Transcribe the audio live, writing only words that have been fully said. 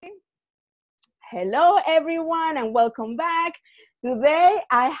Hello, everyone, and welcome back. Today,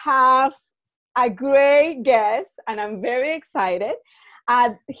 I have a great guest, and I'm very excited.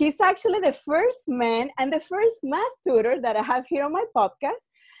 He's actually the first man and the first math tutor that I have here on my podcast.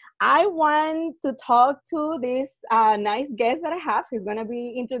 I want to talk to this nice guest that I have. He's going to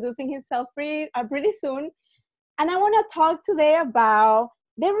be introducing himself pretty soon. And I want to talk today about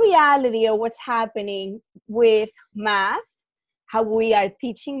the reality of what's happening with math, how we are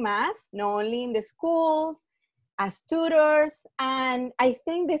teaching math, not only in the schools, as tutors. And I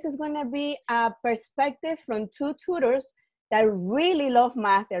think this is going to be a perspective from two tutors that really love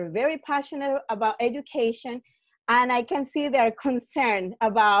math. They're very passionate about education. And I can see they're concerned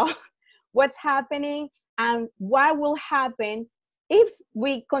about what's happening and what will happen if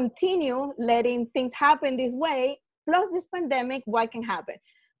we continue letting things happen this way, plus this pandemic, what can happen?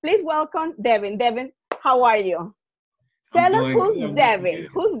 Please welcome Devin. Devin, how are you? Tell us who's Devin.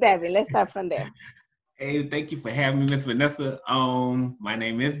 Who's Devin? Let's start from there. Hey, thank you for having me, Miss Vanessa. My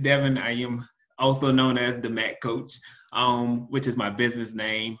name is Devin. I am also known as the Math Coach, which is my business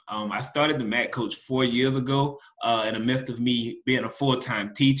name. I started the Math Coach 4 years ago in the midst of me being a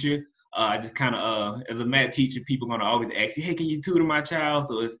full-time teacher. I just kind of, as a math teacher, people are going to always ask you, hey, can you tutor my child?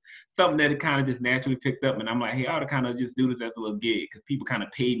 So it's something that it kind of just naturally picked up. And I'm like, hey, I ought to kind of just do this as a little gig because people kind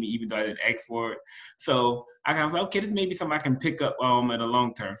of paid me even though I didn't ask for it. So I kind of thought, okay, this may be something I can pick up in the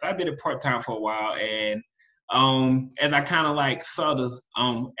long term. So I did it part-time for a while. And as I kind of like saw this,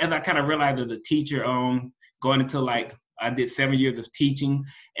 as I kind of realized as a teacher, going into like, I did 7 years of teaching.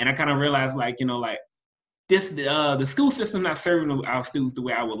 And I kind of realized the school system not serving our students the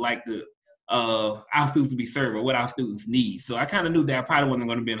way I would like our students to be served or what our students need. So I kind of knew that I probably wasn't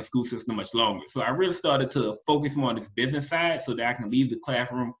going to be in the school system much longer. So I really started to focus more on this business side so that I can leave the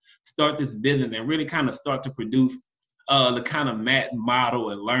classroom, start this business, and really kind of start to produce the kind of math model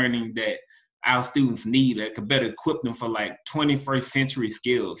and learning that our students need that could better equip them for like 21st century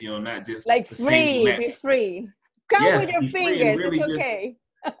skills, not just like be free. Count with your fingers, really it's okay.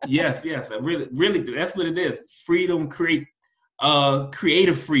 Yes, really, that's what it is. Freedom,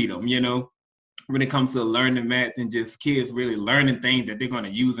 creative freedom, when it comes to learning math and just kids really learning things that they're going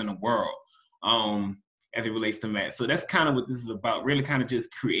to use in the world as it relates to math. So that's kind of what this is about, really kind of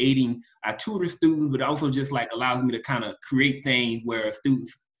just creating. I tutor students, but also just like allows me to kind of create things where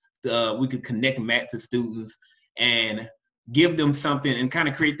students, we could connect math to students and give them something and kind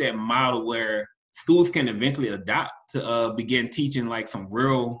of create that model where schools can eventually adopt to begin teaching like some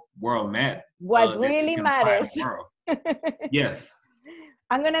real world math. What really matters. Yes.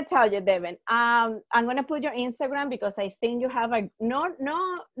 I'm gonna tell you, Devin. I'm gonna put your Instagram because I think you have not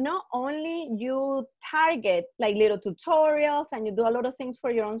only you target like little tutorials and you do a lot of things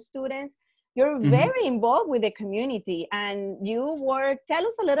for your own students. You're very involved with the community and you work. Tell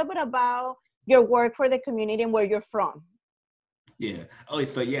us a little bit about your work for the community and where you're from. Yeah. Oh,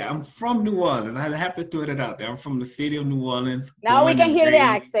 so yeah, I'm from New Orleans. I have to throw that out there. I'm from the city of New Orleans. Now we can hear the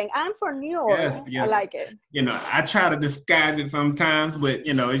accent. I'm from New Orleans. Yes. I like it. I try to disguise it sometimes, but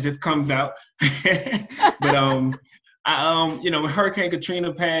it just comes out. But when Hurricane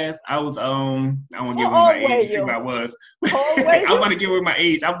Katrina passed, I was I won't give away my age. See where I was. I want to give away my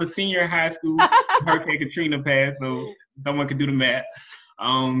age. I was a senior in high school. Hurricane Katrina passed, so someone could do the math.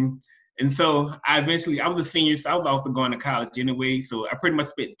 And so I was a senior, so I was also going to college anyway. So I pretty much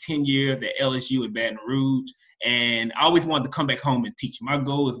spent 10 years at LSU in Baton Rouge. And I always wanted to come back home and teach. My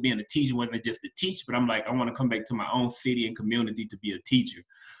goal was being a teacher wasn't just to teach, but I'm like, I want to come back to my own city and community to be a teacher.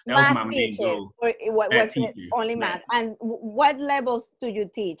 That was my main goal. What was it? Only math. And what levels do you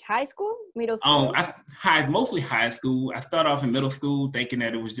teach? High school? Middle school? Mostly high school. I started off in middle school thinking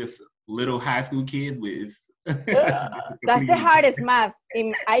that it was just little high school kids with that's the hardest math.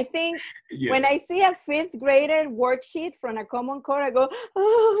 I think when I see a fifth grader worksheet from a Common Core, I go,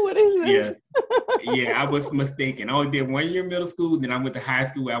 oh, what is this? Yeah, I was mistaken. I only did 1 year middle school, then I went to high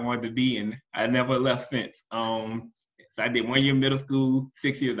school where I wanted to be, and I never left since. So I did 1 year middle school,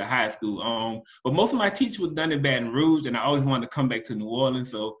 6 years of high school. But most of my teaching was done in Baton Rouge, and I always wanted to come back to New Orleans.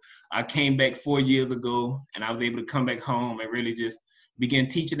 So I came back 4 years ago, and I was able to come back home and really just begin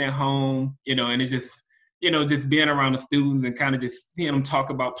teaching at home, and it's just, just being around the students and kind of just seeing them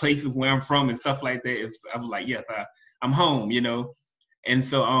talk about places where I'm from and stuff like that. I was like, yes, I'm home, And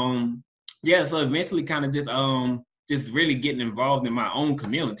so, so eventually kind of just really getting involved in my own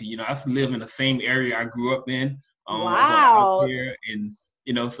community. I live in the same area I grew up in. Wow. Out here, and,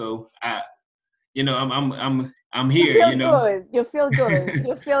 so I'm here, Good. You feel good.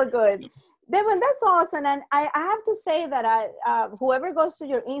 You feel good. Devin, that's awesome. And I have to say that whoever goes to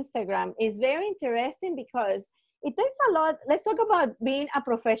your Instagram is very interesting because it takes a lot. Let's talk about being a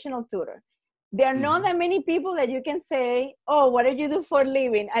professional tutor. There are not that many people that you can say, oh, what do you do for a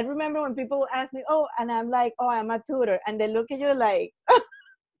living? I remember when people ask me, oh, and I'm like, oh, I'm a tutor. And they look at you like,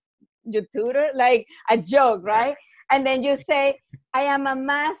 you tutor? Like a joke, right? And then you say, I am a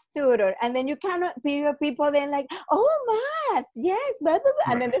math tutor. And then you cannot be people then like, oh, math, yes, blah, blah,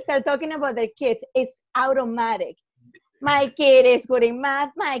 blah. And then they start talking about their kids. It's automatic. My kid is good in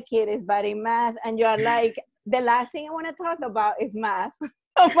math. My kid is bad in math. And you are like, the last thing I want to talk about is math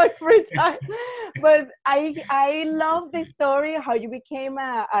on my free time. But I love the story how you became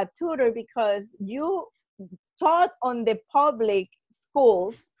a tutor, because you taught on the public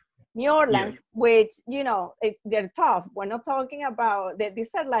schools, New Orleans, which, you know, they're tough. We're not talking about that.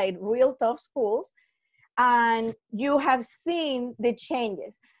 These are like real tough schools, and you have seen the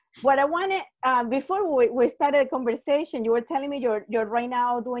changes. What I wanted, before we started the conversation, you were telling me you're right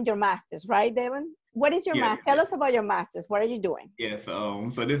now doing your master's, right, Devin? What is your master? Tell us about your master's. What are you doing? Yes. So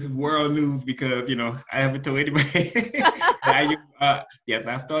this is world news because, you know, I haven't told anybody. Yes,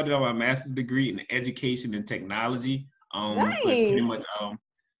 I started on my master's degree in education and technology. Nice. So it's pretty much,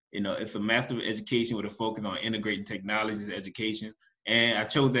 you know, it's a master of education with a focus on integrating technologies in education. And I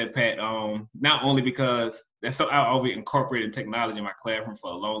chose that path not only because that's so I always incorporated technology in my classroom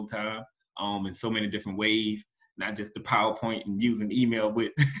for a long time, in so many different ways, not just the PowerPoint and using email,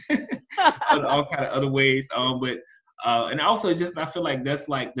 but all kind of other ways. And also just I feel like that's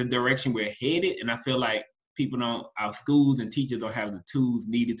like the direction we're headed, and I feel like our schools and teachers don't have the tools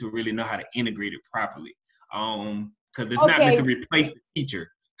needed to really know how to integrate it properly. Because it's not meant to replace the teacher.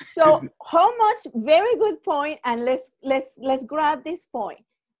 So how much, very good point, and let's grab this point.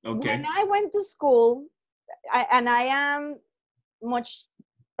 Okay. When I went to school, I am much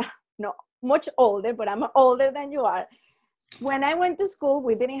older, but I'm older than you are. When I went to school,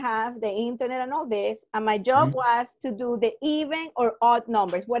 we didn't have the internet and all this, and my job was to do the even or odd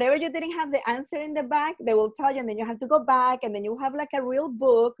numbers. Whatever you didn't have the answer in the back, they will tell you, and then you have to go back, and then you have like a real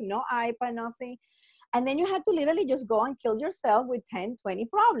book, no iPad, nothing. And then you had to literally just go and kill yourself with 10, 20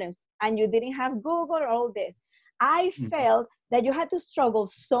 problems. And you didn't have Google or all this. I felt that you had to struggle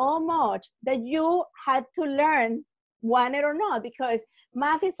so much that you had to learn, want it or not, because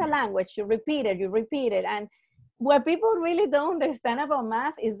math is a language. You repeat it. And what people really don't understand about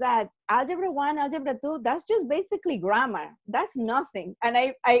math is that algebra 1, algebra 2, that's just basically grammar. That's nothing. And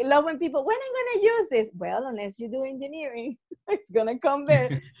I love when people, when am I going to use this? Well, unless you do engineering, it's going to come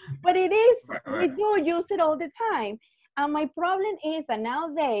there. But it is, we do use it all the time. And my problem is that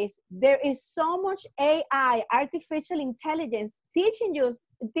nowadays, there is so much AI, artificial intelligence, teaching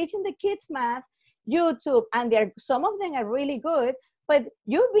the kids math, YouTube, and some of them are really good. But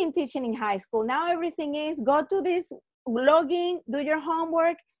you've been teaching in high school. Now everything is go to this, log in, do your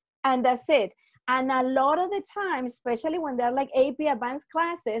homework, and that's it. And a lot of the time, especially when they're like AP advanced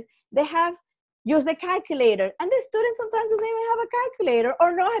classes, they have use a calculator. And the students sometimes don't even have a calculator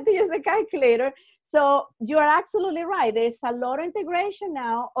or know how to use a calculator. So you're absolutely right. There's a lot of integration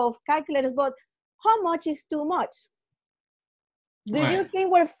now of calculators, but how much is too much? Do you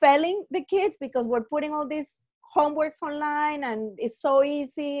think we're failing the kids because we're putting all these homeworks online and it's so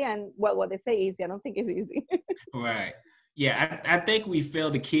easy? And well, they say easy, I don't think it's easy. Right. Yeah, I think we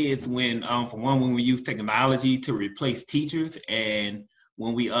fail the kids when, for one, when we use technology to replace teachers, and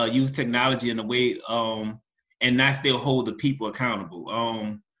when we use technology in a way and not still hold the people accountable.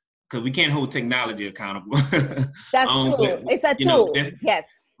 Because we can't hold technology accountable. That's true. But, it's a tool.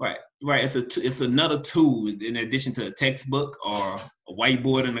 Yes. Right. It's another tool in addition to a textbook or a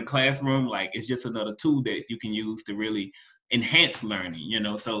whiteboard in the classroom. Like, it's just another tool that you can use to really enhance learning. You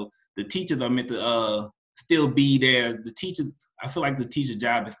know, so the teachers are meant to still be there. I feel like the teacher's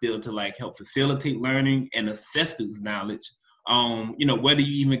job is still to like help facilitate learning and assess students' knowledge. You know, whether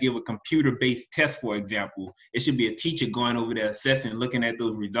you even give a computer-based test, for example, it should be a teacher going over there assessing, looking at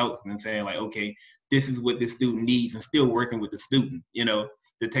those results and saying like, okay, this is what this student needs, and still working with the student. You know,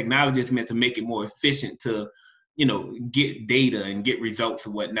 the technology is meant to make it more efficient to, you know, get data and get results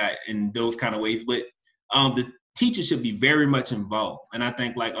and whatnot in those kind of ways. But the teacher should be very much involved. And I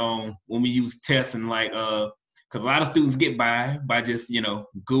think like when we use tests and like because a lot of students get by just, you know,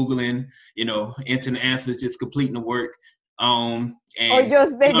 Googling, you know, entering the answers, just completing the work. And or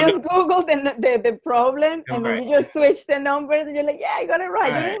just Google the problem and then you just switch the numbers and you're like, yeah, I got it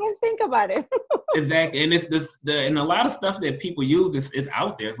right. You didn't even think about it. Exactly. And it's and a lot of stuff that people use is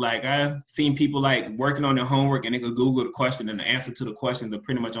out there. It's like I've seen people like working on their homework and they could Google the question and the answer to the question are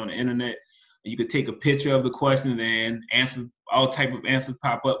pretty much on the internet. You could take a picture of the question and answer, all type of answers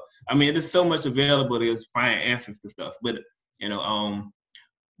pop up. I mean, there's so much available to find answers to stuff. But, you know,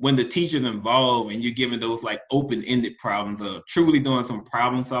 when the teacher's involved and you're giving those like open-ended problems or truly doing some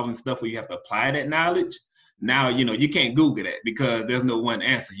problem solving stuff where you have to apply that knowledge, now, you can't Google that because there's no one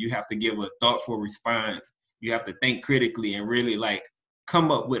answer. You have to give a thoughtful response. You have to think critically and really like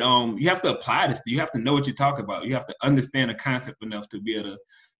come up with, you have to apply this. You have to know what you talk about. You have to understand a concept enough to be able to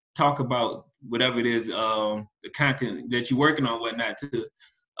talk about whatever it is, the content that you're working on, whatnot, to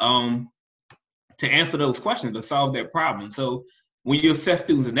answer those questions or solve that problem. So when you assess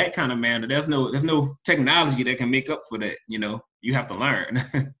students in that kind of manner, there's no technology that can make up for that. You have to learn.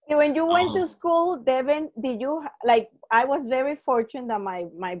 When you went to school, Devin, did you like? I was very fortunate that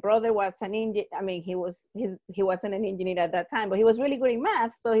my brother was an engineer. I mean, he wasn't an engineer at that time, but he was really good in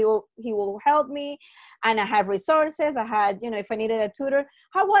math. So he will help me, and I have resources. I had, if I needed a tutor.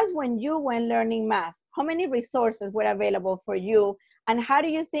 How was when you went learning math? How many resources were available for you? And how do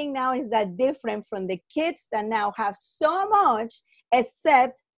you think now is that different from the kids that now have so much,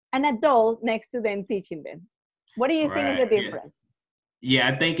 except an adult next to them teaching them? What do you think is the difference? Yeah,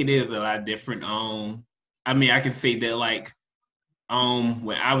 I think it is a lot different. I mean, I can say that like,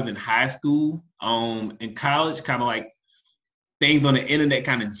 when I was in high school, in college, kind of like things on the internet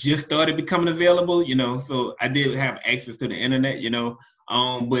kind of just started becoming available, so I did have access to the internet,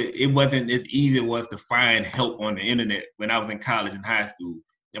 but it wasn't as easy as it was to find help on the internet when I was in college and high school.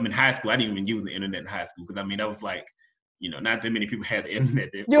 I mean, high school, I didn't even use the internet in high school because, I mean, that was like, not that many people had the internet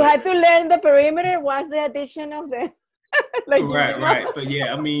there. You had to learn the perimeter. Was the addition of the... like, right. So,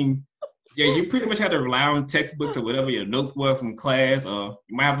 yeah, I mean, you pretty much had to rely on textbooks or whatever your notes were from class, or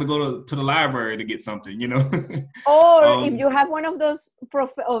you might have to go to the library to get something, Or if you have one of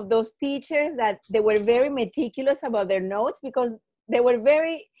those teachers that they were very meticulous about their notes, because they were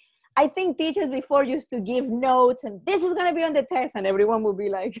very... I think teachers before used to give notes and this is going to be on the test and everyone would be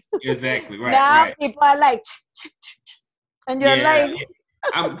like... Exactly, right. Now people are like... And you're like...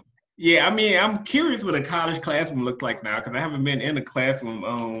 I mean, I'm curious what a college classroom looks like now because I haven't been in a classroom.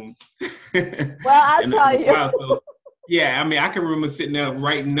 Well, I'll tell you. So, I mean, I can remember sitting there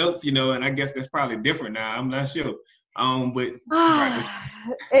writing notes, and I guess that's probably different now. I'm not sure. But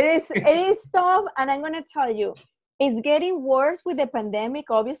it is tough, and I'm gonna tell you, it's getting worse with the pandemic,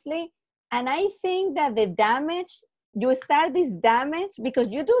 obviously. And I think that you start this damage because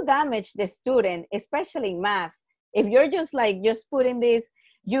you do damage the student, especially in math. If you're just putting this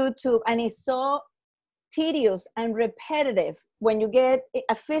YouTube and it's so tedious and repetitive when you get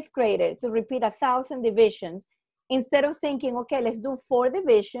a fifth grader to repeat 1,000 divisions, instead of thinking, okay, let's do 4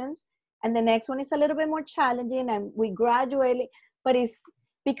 divisions and the next one is a little bit more challenging and we gradually, but it's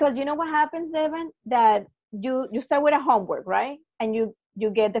because you know what happens, Devin, that you start with a homework, right? And you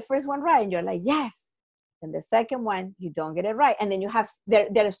get the first one right and you're like, yes. And the second one, you don't get it right. And then you have, there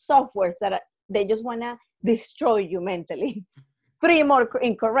are softwares that they just want to destroy you mentally. 3 more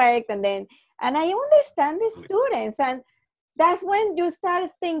incorrect, and I understand the students, and that's when you start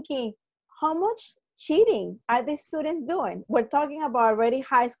thinking, how much cheating are the students doing? We're talking about already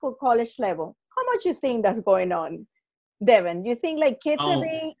high school, college level. How much you think that's going on, Devin? You think like kids are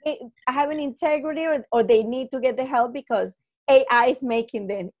having integrity, or they need to get the help because AI is making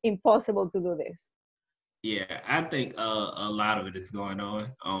them impossible to do this? Yeah, I think a lot of it is going on.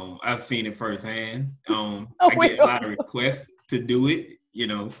 I've seen it firsthand. I get a lot of requests to do it,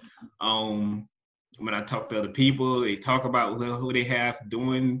 when I talk to other people, they talk about who they have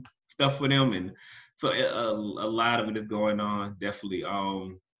doing stuff for them. And so a lot of it is going on, definitely.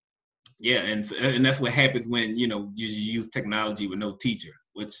 And that's what happens when, you use technology with no teacher,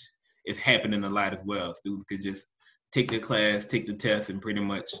 which is happening a lot as well. Students could just take their class, take the test, and pretty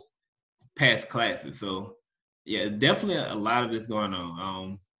much pass classes. So, yeah, definitely a lot of it's going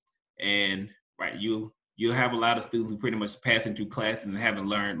on. And, right, you'll have a lot of students who pretty much passing through classes and haven't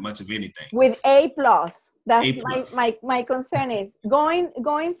learned much of anything. With A+. That's my concern is going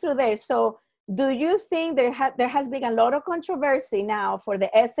through there. So do you think there has been a lot of controversy now for the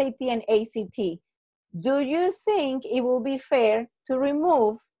SAT and ACT? Do you think it will be fair to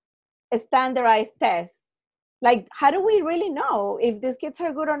remove a standardized test? Like, how do we really know if these kids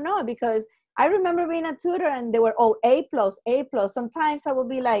are good or not? Because I remember being a tutor and they were all A+. Sometimes I would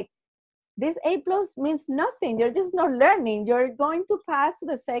be like, this A+ means nothing. You're just not learning. You're going to pass to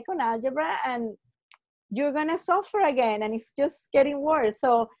the second algebra and you're going to suffer again. And it's just getting worse.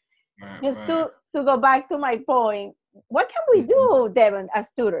 So to go back to my point, what can we do, Devin,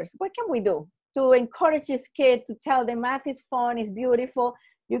 as tutors? What can we do to encourage this kid to tell them math is fun, it's beautiful,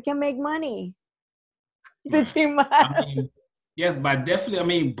 you can make money teaching math? I mean, yes, but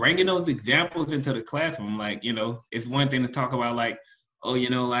definitely, bringing those examples into the classroom, it's one thing to talk about,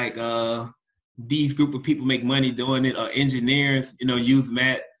 these group of people make money doing it, or engineers, use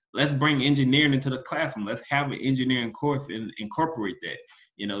math. let's bring engineering into the classroom. Let's have an engineering course and incorporate that.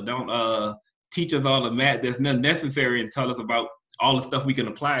 Don't teach us all the math that's not necessary and tell us about all the stuff we can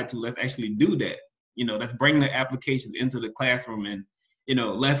apply it to. Let's actually do that. Let's bring the applications into the classroom and,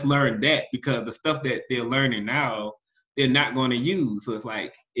 let's learn that, because the stuff that they're learning now, they're not going to use. So it's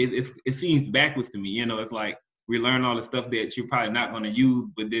like, it seems backwards to me. It's like we learn all the stuff that you're probably not going to use,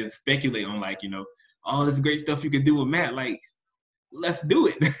 but then speculate on like, all this great stuff you could do with math. Like, let's do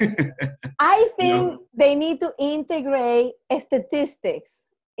it. I think they need to integrate statistics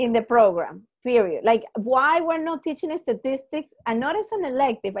in the program, period. Like, why we're not teaching statistics and not as an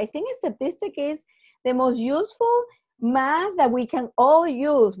elective? I think statistic is the most useful math that we can all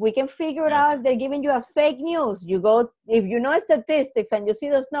use. We can figure it out if they're giving you a fake news. You go, if you know statistics and you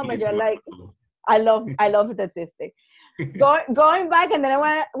see those numbers, you're like, I love statistics. Going back, and then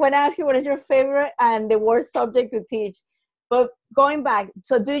I want to ask you, what is your favorite and the worst subject to teach? But going back,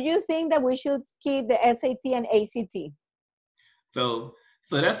 so do you think that we should keep the SAT and ACT? So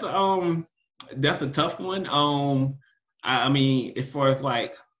that's a tough one. I mean, as far as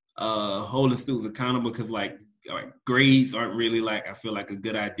like holding students accountable, because like grades aren't really like, I feel like a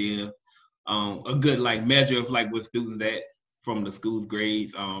good idea, a good like measure of like what students at from the school's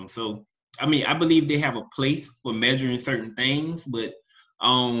grades. So I mean, I believe they have a place for measuring certain things, but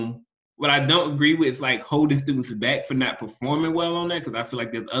what I don't agree with is like holding students back for not performing well on that, because I feel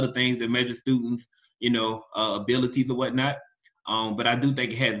like there's other things that measure students, abilities or whatnot. But I do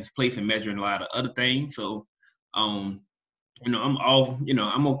think it has its place in measuring a lot of other things. So, I'm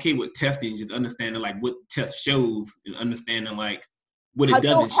okay with testing, just understanding like what test shows and understanding like what it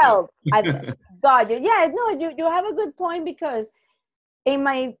doesn't show. Got you. Yeah, no, you have a good point, because in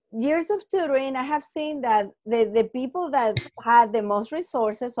my years of tutoring, I have seen that the people that had the most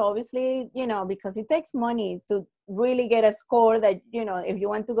resources, obviously, because it takes money to really get a score that, if you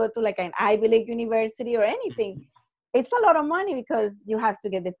want to go to like an Ivy League university or anything, it's a lot of money, because you have to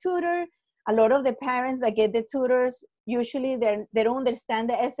get the tutor. A lot of the parents that get the tutors, usually they don't understand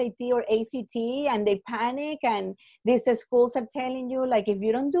the SAT or ACT, and they panic, and these schools are telling you, like, if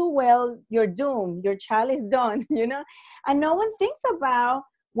you don't do well, you're doomed, your child is done, and no one thinks about,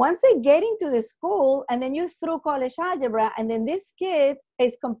 once they get into the school and then you through college algebra, and then this kid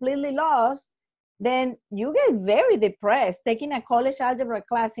is completely lost, then you get very depressed. Taking a college algebra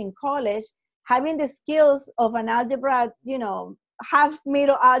class in college, having the skills of an algebra, half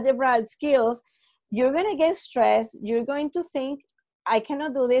middle algebra skills, you're going to get stressed. You're going to think, I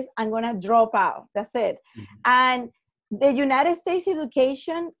cannot do this. I'm going to drop out. That's it. Mm-hmm. And the United States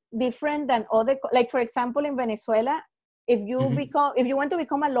education, different than other, like for example, in Venezuela, if you want to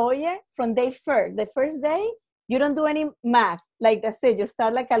become a lawyer from the first day, you don't do any math. Like that's it. You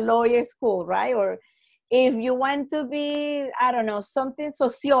start like a lawyer school, right? Or if you want to be, I don't know, something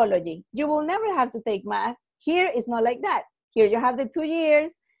sociology, you will never have to take math. Here, it's not like that. Here you have the 2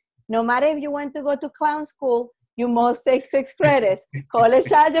 years. No matter if you want to go to clown school, you must take 6 credits. College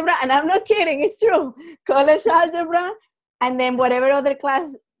algebra, and I'm not kidding, it's true. College algebra, and then whatever other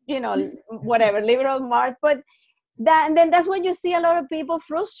class, whatever, liberal arts. But and then that's when you see a lot of people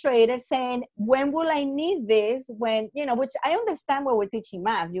frustrated saying, when will I need this? When, which I understand why we're teaching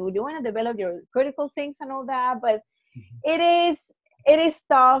math. You want to develop your critical things and all that, but it is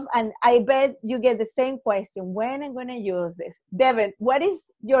tough, and I bet you get the same question, when I'm going to use this. Devin, what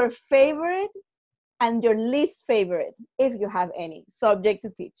is your favorite and your least favorite, if you have any, subject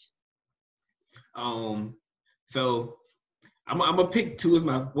to teach? So I'm gonna pick two of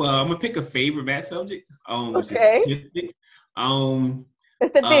I'm gonna pick a favorite math subject, which is statistics.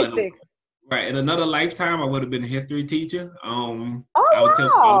 Statistics. Right. In another lifetime, I would have been a history teacher. I would tell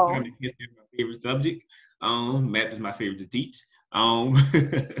people all the time that history is my favorite subject. Math is my favorite to teach.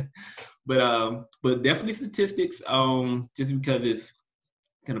 But definitely statistics. Just because it's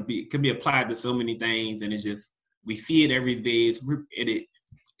can be applied to so many things, and it's just, we see it every day.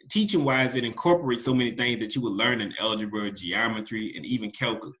 Teaching wise, it incorporates so many things that you would learn in algebra, geometry, and even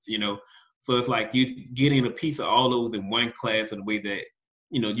calculus. So it's like you're getting a piece of all those in one class in a way that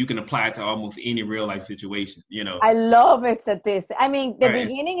you can apply it to almost any real life situation. I love statistics. I mean, the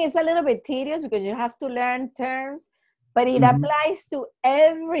beginning is a little bit tedious because you have to learn terms, but it applies to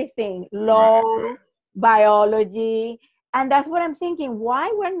everything, law, biology. And that's what I'm thinking. Why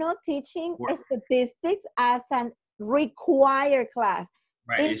we're not teaching statistics as an required class?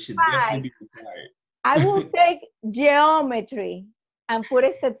 Right, it should definitely be required. I will take geometry and put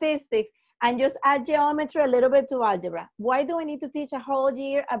statistics and just add geometry a little bit to algebra. Why do I need to teach a whole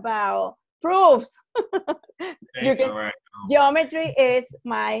year about proofs? Geometry is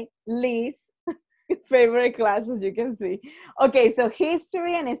my least favorite classes you can see. Okay, so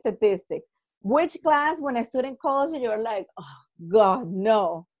history and statistics. Which class, when a student calls you, you're like, oh God,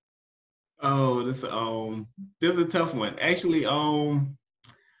 no. Oh, this is a tough one. Actually,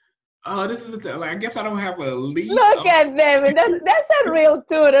 this is like, I guess I don't have a least. Look at them. And that's a real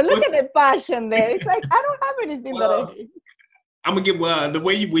tutor. Look at the passion there. It's like, I don't have anything that I hate. I'm gonna get the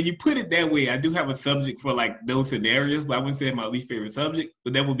way when you put it that way, I do have a subject for like those scenarios, but I wouldn't say it's my least favorite subject,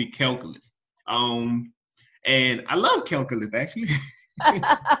 but that would be calculus. And I love calculus actually.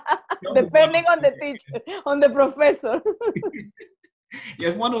 Depending on the teacher, on the professor. Yeah,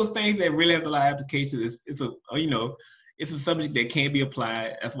 it's one of those things that really has a lot of applications. It's a subject that can be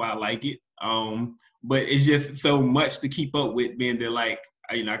applied. That's why I like it. But it's just so much to keep up with, being that like,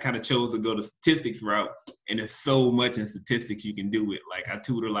 I kind of chose to go the statistics route, and there's so much in statistics you can do with. Like I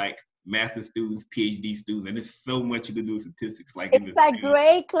tutor like master's students, PhD students, and there's so much you can do with statistics. Like it's a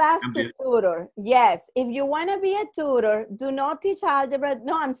great class to tutor. Yes, if you want to be a tutor, do not teach algebra.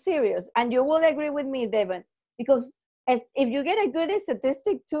 No, I'm serious, and you will agree with me, Devin, because if you get a good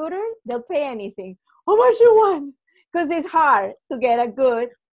statistic tutor, they'll pay anything. How much you want? Because it's hard to get a good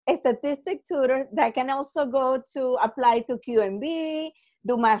statistic tutor that can also go to apply to QMB,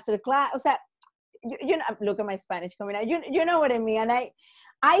 do master class. O sea, you know, look at my Spanish coming out. You know what I mean? And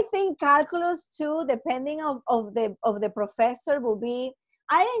I think calculus too, depending of the professor, will be.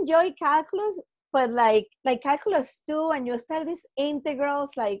 I enjoy calculus, but like calculus 2, and you start these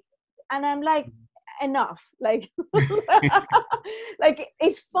integrals, like, and I'm like, enough. Like, like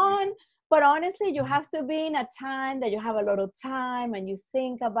it's fun, but honestly, you have to be in a time that you have a lot of time, and you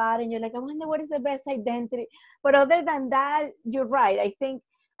think about it, and you're like, I wonder what is the best identity. But other than that, you're right.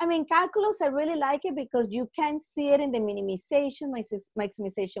 I mean, calculus, I really like it because you can see it in the minimization,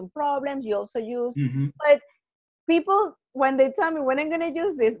 maximization problems. You also use, but people, when they tell me when I'm going to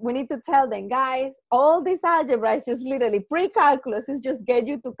use this, we need to tell them, guys, all this algebra is just literally pre-calculus. It's just get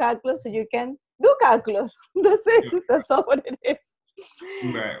you to calculus so you can do calculus. That's it. That's all what it is.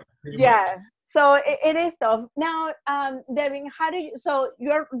 Right. Yeah. So it is tough. Now, Devin, so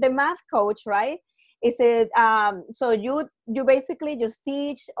you're the math coach, right? Is it, so you basically just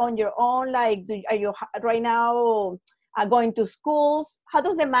teach on your own, like, are you right now going to schools? How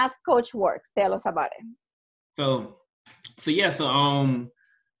does the math coach work? Tell us about it. So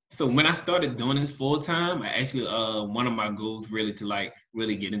when I started doing this full time, I actually, one of my goals really to like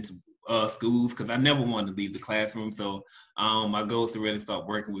really get into schools, because I never wanted to leave the classroom. So my goal is to really start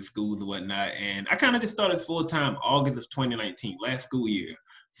working with schools and whatnot. And I kind of just started full time August of 2019, last school year.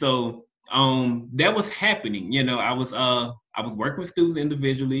 So that was happening. You know, I was working with students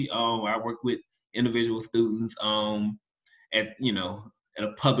individually. I work with individual students at a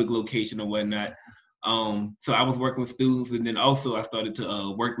public location or whatnot. So I was working with students, and then also I started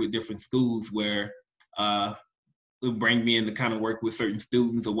to work with different schools where it would bring me in to kind of work with certain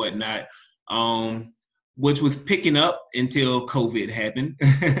students or whatnot, which was picking up until COVID happened.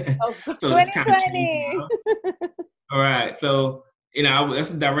 Oh, so it's kind of changing. All right, so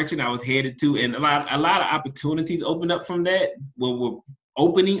that's the direction I was headed to, and a lot of opportunities opened up from that. Well, we're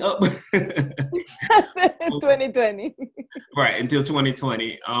opening up. 2020. Right, until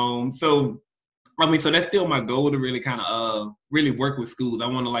 2020. So that's still my goal, to really kind of really work with schools. I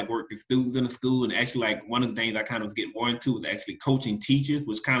want to like work with students in the school, and actually like one of the things I kind of was getting more into was actually coaching teachers,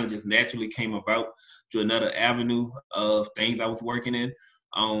 which kind of just naturally came about to another avenue of things I was working in.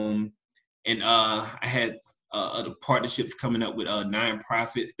 And I had other partnerships coming up with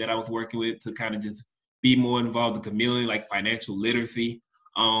nonprofits that I was working with to kind of just be more involved in the community, like financial literacy.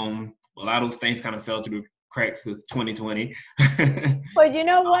 A lot of those things kind of fell through the cracks with 2020. But you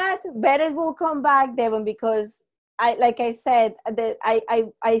know what? Better will come back, Devin, because like I said, that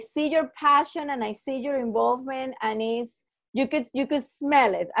I see your passion and I see your involvement, and you could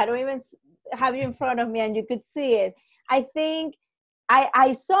smell it. I don't even have you in front of me, and you could see it. I think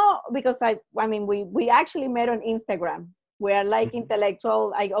I saw, because I mean we actually met on Instagram. We're like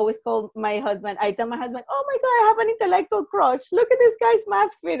intellectual. I always call my husband. I tell my husband, "Oh my God, I have an intellectual crush. Look at this guy's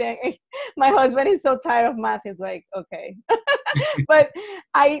math fitting." My husband is so tired of math. He's like, "Okay," but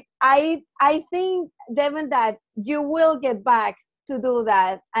I think, Devin, that you will get back to do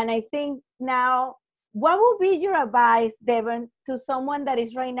that. And I think now, what would be your advice, Devin, to someone that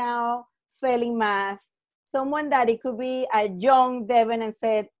is right now failing math? Someone that it could be a young Devin and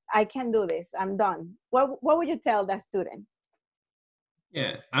said, I can't do this, I'm done. What would you tell that student?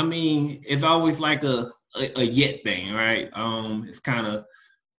 Yeah, I mean, it's always like a yet thing, right? It's kind of,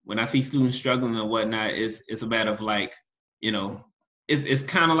 when I see students struggling and whatnot, it's a matter of like, it's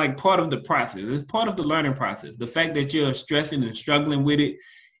kind of like part of the process. It's part of the learning process. The fact that you're stressing and struggling with it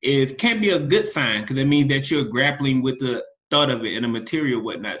it can be a good sign because it means that you're grappling with the thought of it and the material,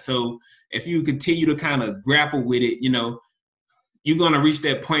 whatnot. So if you continue to kind of grapple with it, you're going to reach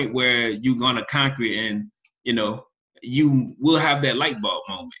that point where you're going to conquer it, and, you will have that light bulb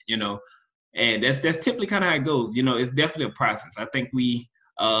moment, and that's typically kind of how it goes. It's definitely a process. I think we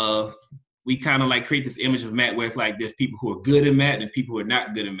kind of like create this image of math where it's like there's people who are good at math and people who are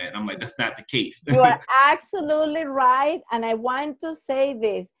not good at math. I'm like, that's not the case. You are absolutely right. And I want to say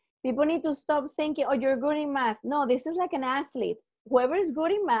this. People need to stop thinking, oh, you're good in math. No, this is like an athlete. Whoever is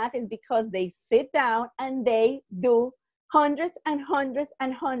good in math is because they sit down and they do hundreds and hundreds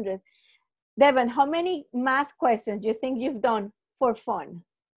and hundreds. Devin, how many math questions do you think you've done for fun?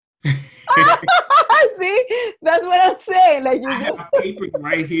 See, that's what I'm saying. Like, I have papers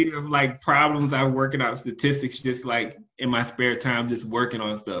right here of like problems I'm working out, statistics, just like in my spare time, just working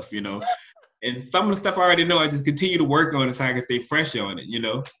on stuff, And some of the stuff I already know, I just continue to work on it so I can stay fresh on it,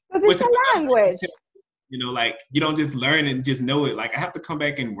 Because it's a language. Like you don't just learn it and just know it. Like I have to come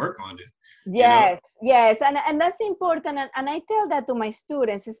back and work on this. Yes, yes. And that's important. And I tell that to my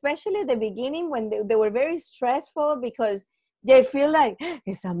students, especially at the beginning when they were very stressful because they feel like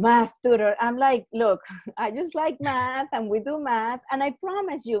it's a math tutor. I'm like, look, I just like math and we do math. And I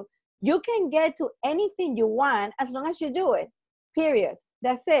promise you, you can get to anything you want as long as you do it, period.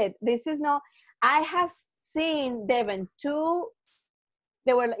 That's it. This is no, I have seen, Devin, two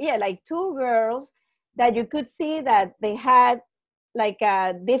girls that you could see that they had like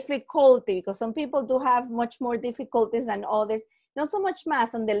a difficulty, because some people do have much more difficulties than others. Not so much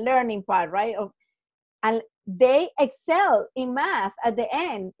math on the learning part, right? And they excel in math at the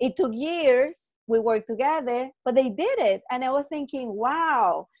end. It took years. We worked together, but they did it. And I was thinking,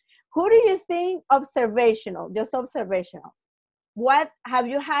 wow, who do you think just observational? What have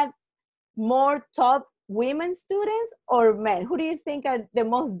you had more top women students or men? Who do you think are the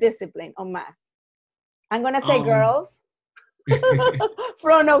most disciplined on math? I'm going to say girls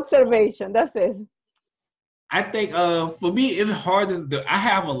from observation. That's it. I think for me, it's hard I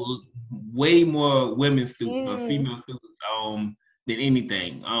have way more women students or female students than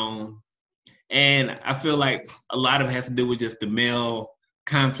anything. And I feel like a lot of it has to do with just the male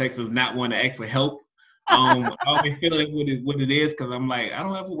complex of not wanting to ask for help. I always feel like what it is, because I'm like, I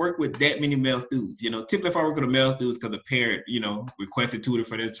don't ever work with that many male students. Typically if I work with a male student, it's because a parent, requested tutor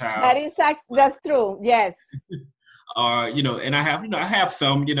for their child. That's true. Yes. And I have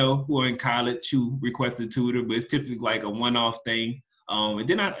some, who are in college who request a tutor, but it's typically like a one-off thing. And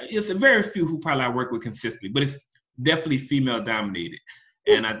then it's a very few who probably I work with consistently, but it's definitely female dominated.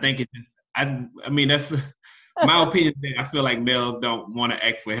 And I think that's my opinion. I feel like males don't want to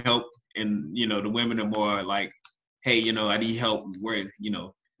ask for help, and the women are more like, hey, I need help. Where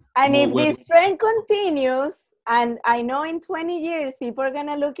And if this trend continues, and I know in 20 years, people are going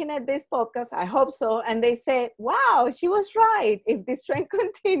to looking at this podcast, I hope so, and they say, wow, she was right. If this trend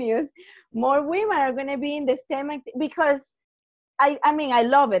continues, more women are going to be in the STEM, because I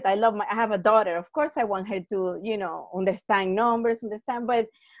love it. I have a daughter. Of course, I want her to, understand numbers, but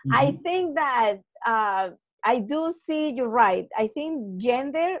I think that I do see you're right. I think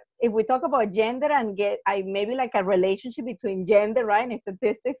gender, if we talk about gender and maybe like a relationship between gender, right, and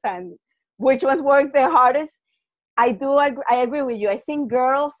statistics, and which was work the hardest, I agree with you. I think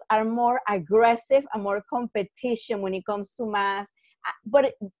girls are more aggressive and more competition when it comes to math.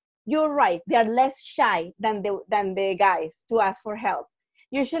 But you're right. They are less shy than the guys to ask for help.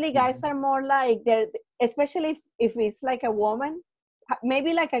 Usually guys are more like, especially if it's like a woman,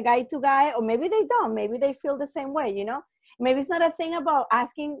 maybe like a guy to guy, or maybe they don't. Maybe they feel the same way, Maybe it's not a thing about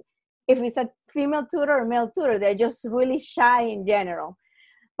asking if it's a female tutor or male tutor. They're just really shy in general.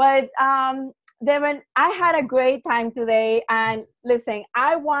 But Devin, I had a great time today. And listen,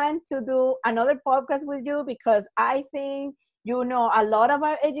 I want to do another podcast with you because I think you know a lot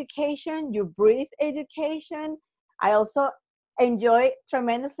about education. You breathe education. I also enjoy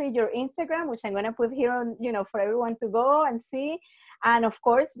tremendously your Instagram, which I'm going to put here on, for everyone to go and see. And of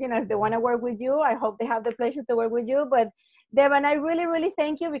course, if they want to work with you, I hope they have the pleasure to work with you. But Devin, I really, really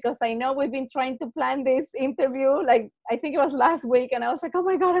thank you, because I know we've been trying to plan this interview. Like, I think it was last week, and I was like, oh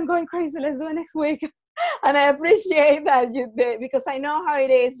my God, I'm going crazy. Let's do it next week. And I appreciate that you did, because I know how it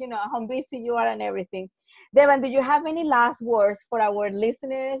is, how busy you are and everything. Devin, do you have any last words for our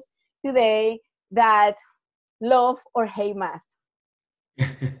listeners today that love or hate math?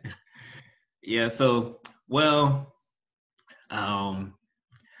 Yeah, so, well,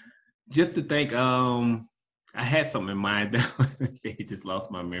 just to think, I had something in mind. It just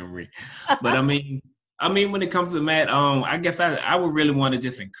lost my memory. But I mean, when it comes to math, I guess I would really want to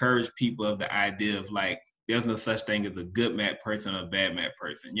just encourage people of the idea of like, there's no such thing as a good math person or a bad math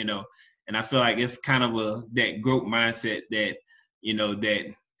person, you know. And I feel like it's kind of that growth mindset that, you know, that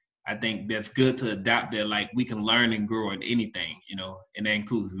I think that's good to adopt, that like we can learn and grow in anything, you know, and that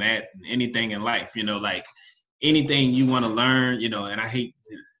includes math and anything in life, you know, like anything you want to learn, you know. And I hate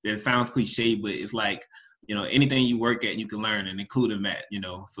that, it sounds cliche, but it's like, you know, anything you work at, you can learn, and including math, you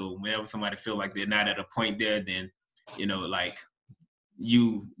know. So whenever somebody feel like they're not at a point there, then, you know, like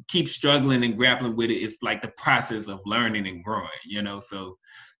you keep struggling and grappling with it. It's like the process of learning and growing, you know. So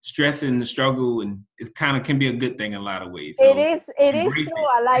stressing the struggle, and it kind of can be a good thing in a lot of ways. So It is embrace true. it.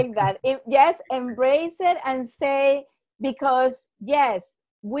 I like that. Yes, embrace it and say, because yes,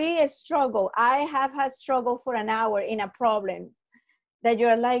 we struggle. I have had struggle for an hour in a problem that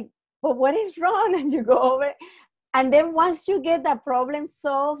you're like, but what is wrong? And you go over it. And then once you get that problem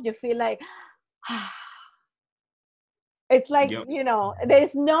solved, you feel like, it's like, Yep. you know,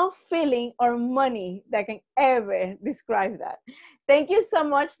 there's no feeling or money that can ever describe that. Thank you so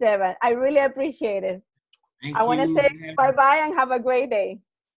much, Devin. I really appreciate it. I Thank want to you say for having me. bye-bye and have a great day.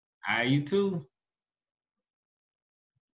 All right, you too.